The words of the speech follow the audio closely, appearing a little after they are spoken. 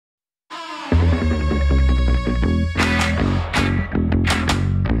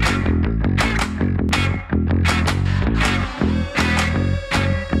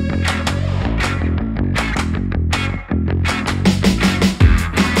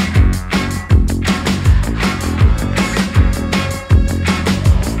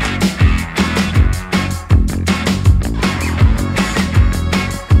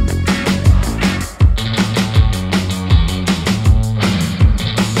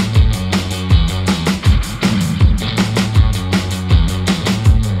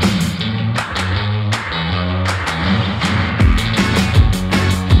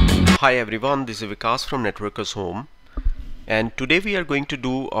Hi everyone, this is Vikas from Networkers Home, and today we are going to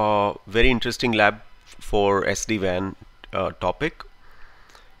do a very interesting lab for SD-WAN topic,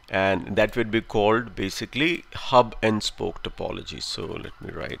 and that would be called basically hub and spoke topology. So let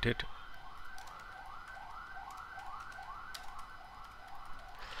me write it.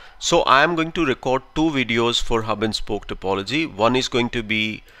 So I am going to record two videos for hub and spoke topology. One is going to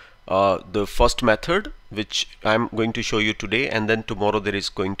be the first method, which I'm going to show you today, and then tomorrow there is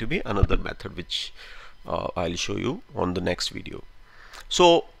going to be another method which I'll show you on the next video.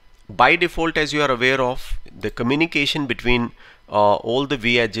 So by default, as you are aware of, the communication between all the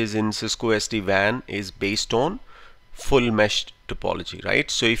V edges in Cisco SD-WAN is based on full mesh topology, right?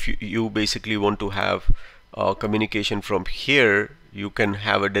 So if you basically want to have communication from here, you can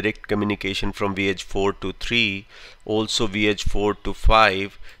have a direct communication from VH4 to 3, also VH4 to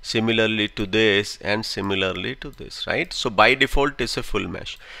 5, similarly to this and similarly to this, right? So by default it's a full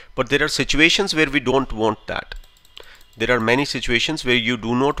mesh, but there are situations where we don't want that. There are many situations where you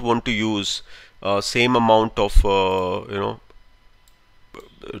do not want to use same amount of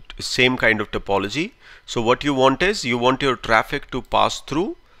same kind of topology. So what you want is you want your traffic to pass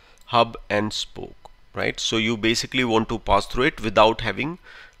through hub and spoke, right? So you basically want to pass through it without having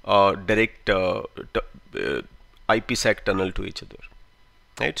direct IPsec tunnel to each other,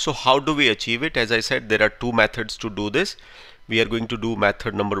 right? So how do we achieve it? As I said, there are two methods to do this. We are going to do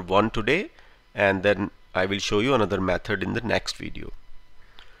method number 1 today, and then I will show you another method in the next video.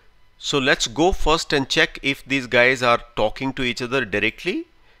 So let's go first and check if these guys are talking to each other directly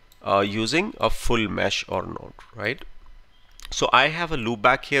using a full mesh or not, right? So I have a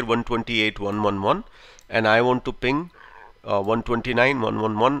loopback here 128.111, and I want to ping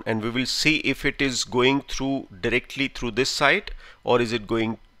 129.111, and we will see if it is going through directly through this site or is it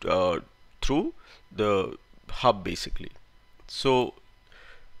going through the hub basically. So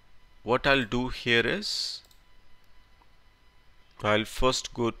what I'll do here is I'll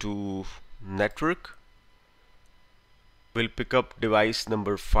first go to network. We'll pick up device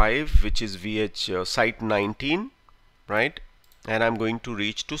number 5, which is VH site 19, right? And I'm going to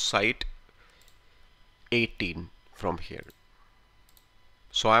reach to site 18 from here.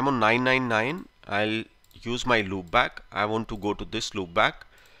 So I'm on 999. I'll use my loopback. I want to go to this loopback,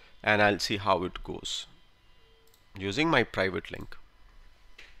 and I'll see how it goes using my private link.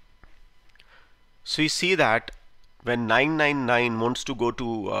 So you see that when 999 wants to go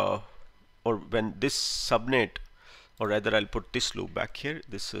to or when this subnet, or rather I'll put this loopback here,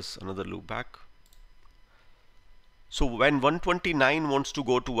 this is another loopback. So when 129 wants to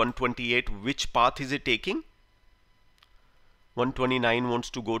go to 128, which path is it taking? 129 wants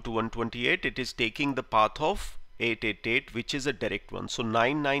to go to 128, it is taking the path of 888, which is a direct one. So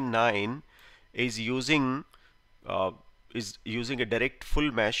 999 is using a direct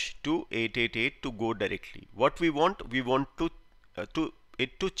full mesh to 888 to go directly. What we want to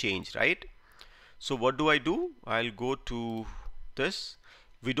it to change, right? So what do? I'll go to this.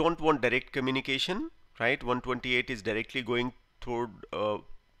 We don't want direct communication, right? 128 is directly going through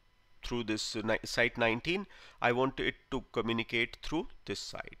this site 19. I want it to communicate through this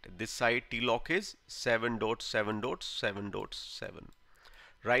site. This site TLOC is 7.7.7.7.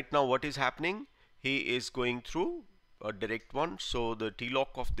 Right now what is happening? He is going through a direct one. So the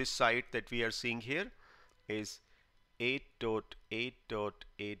TLOC of this site that we are seeing here is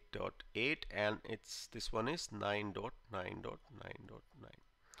 8.8.8.8, and this one is 9.9.9.9.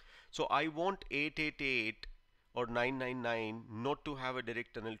 So I want 888 or 999 not to have a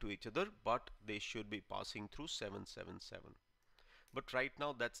direct tunnel to each other, but they should be passing through 777. But right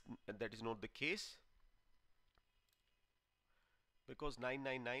now that is not the case, because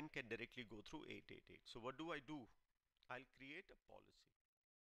 999 can directly go through 888. So what do? I'll create a policy.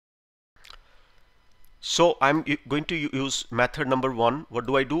 So I'm going to use method number 1. What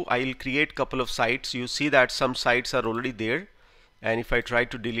do? I'll create couple of sites. You see that some sites are already there, and if I try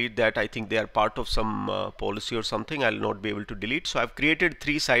to delete that, I think they are part of some policy or something. I'll not be able to delete. So I've created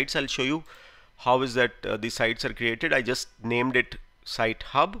 3 sites. I'll show you how is that the sites are created. I just named it site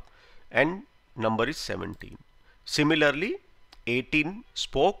hub, and number is 17. Similarly, 18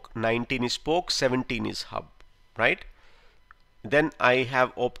 spoke, 19 is spoke, 17 is hub, right? Then I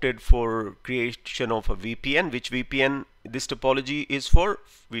have opted for creation of a VPN, which VPN, this topology is for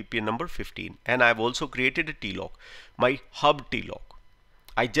VPN number 15, and I've also created a TLOC, my hub TLOC.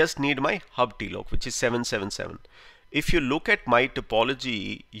 I just need my hub TLOC, which is 777. If you look at my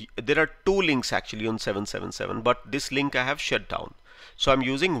topology, there are 2 links actually on 777, but this link I have shut down. So I'm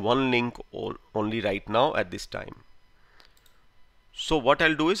using one link only right now at this time. So what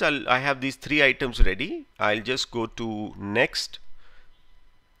I'll do is I have these 3 items ready. I'll just go to next,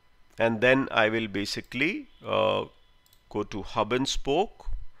 and then I will basically go to hub and spoke,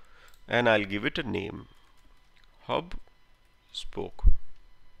 and I'll give it a name, hub spoke,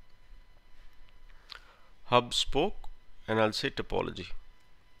 and I'll say topology.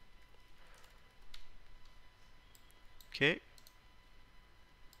 Okay,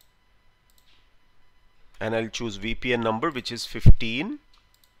 and I'll choose VPN number, which is 15,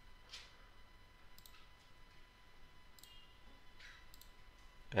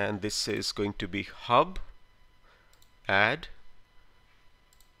 and this is going to be hub add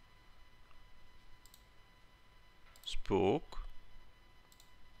spoke,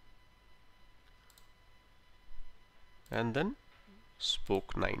 and then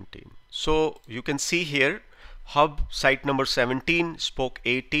spoke 19. So you can see here hub site number 17, spoke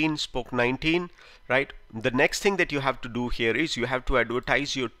 18, spoke 19, right? The next thing that you have to do here is you have to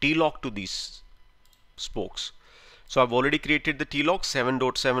advertise your TLOC to these spokes. So I've already created the TLOC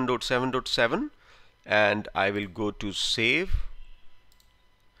 7.7.7.7, and I will go to save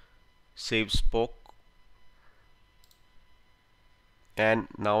spoke, and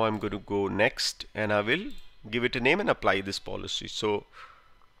now I'm going to go next, and I will give it a name and apply this policy. So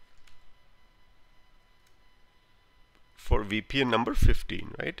for VPN number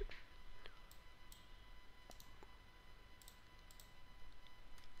 15, right?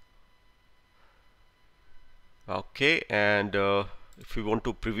 Okay, and if we want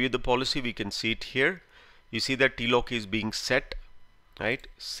to preview the policy, we can see it here. You see that TLOC is being set, right?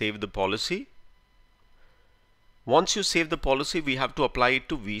 Save the policy. Once you save the policy, we have to apply it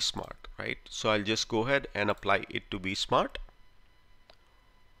to vSmart, right? So I'll just go ahead and apply it to vSmart.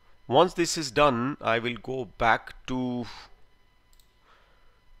 Once this is done, I will go back to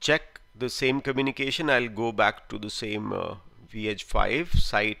check the same communication. I'll go back to the same VH5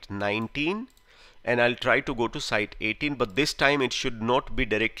 site 19, and I'll try to go to site 18, but this time it should not be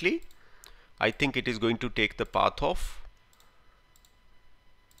directly. I think it is going to take the path of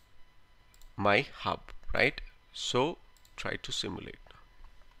my hub, right? So try to simulate.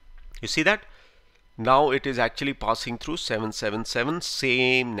 You see that now it is actually passing through 777,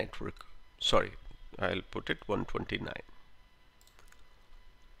 same network. Sorry, I'll put it 129,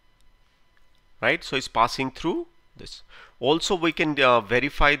 right? So it's passing through this. Also we can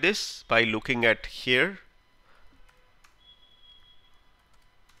verify this by looking at here,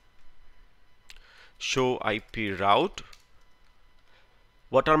 show IP route.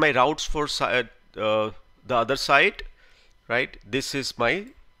 What are my routes for the other site, right? This is my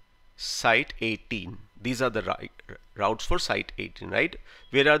site 18. These are the routes for site 18, right?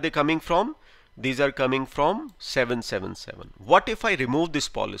 Where are they coming from? These are coming from 777. What if I remove this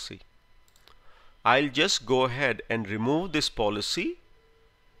policy? I'll just go ahead and remove this policy,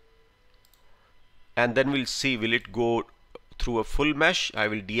 and then we'll see, will it go through a full mesh? I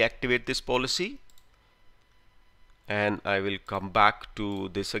will deactivate this policy, and I will come back to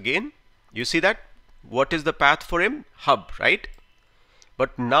this again. You see that? What is the path for him? Hub, right?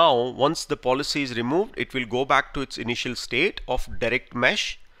 But now once the policy is removed, it will go back to its initial state of direct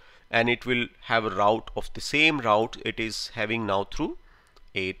mesh, and it will have a route of the same route it is having now through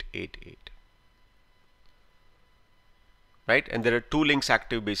 888. Right? And there are two links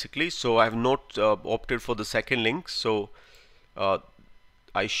active basically, so I have not opted for the second link. So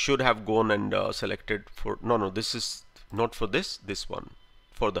I should have gone and selected for, no, this is not for this one,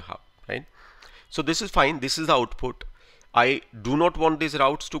 for the hub, right? So this is fine. This is the output. I do not want these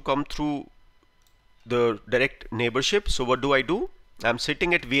routes to come through the direct neighborship. So what do? I'm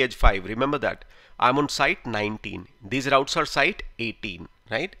sitting at VH5. Remember that I'm on site 19. These routes are site 18,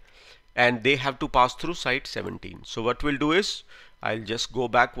 right? And they have to pass through site 17. So what we'll do is I'll just go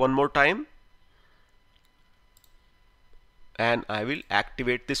back one more time, and I will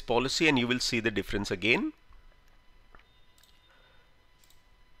activate this policy, and you will see the difference again.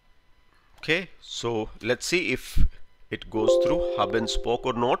 Okay, so let's see if it goes through hub and spoke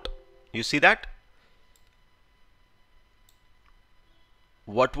or not. You see that?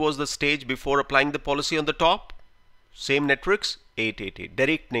 What was the stage before applying the policy on the top? Same networks, 888,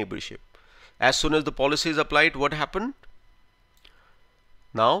 direct neighborship. As soon as the policy is applied, what happened?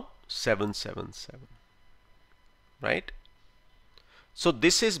 Now 777, right? So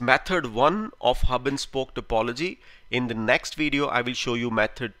this is method 1 of hub and spoke topology. In the next video, I will show you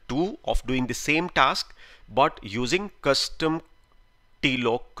method 2 of doing the same task but using custom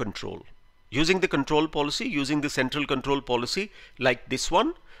TLOC control. Using the control policy, using the central control policy like this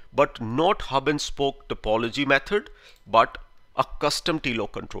one, but not hub and spoke topology method, but a custom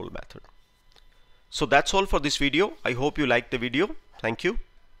TLOC control method. So that's all for this video. I hope you liked the video. Thank you.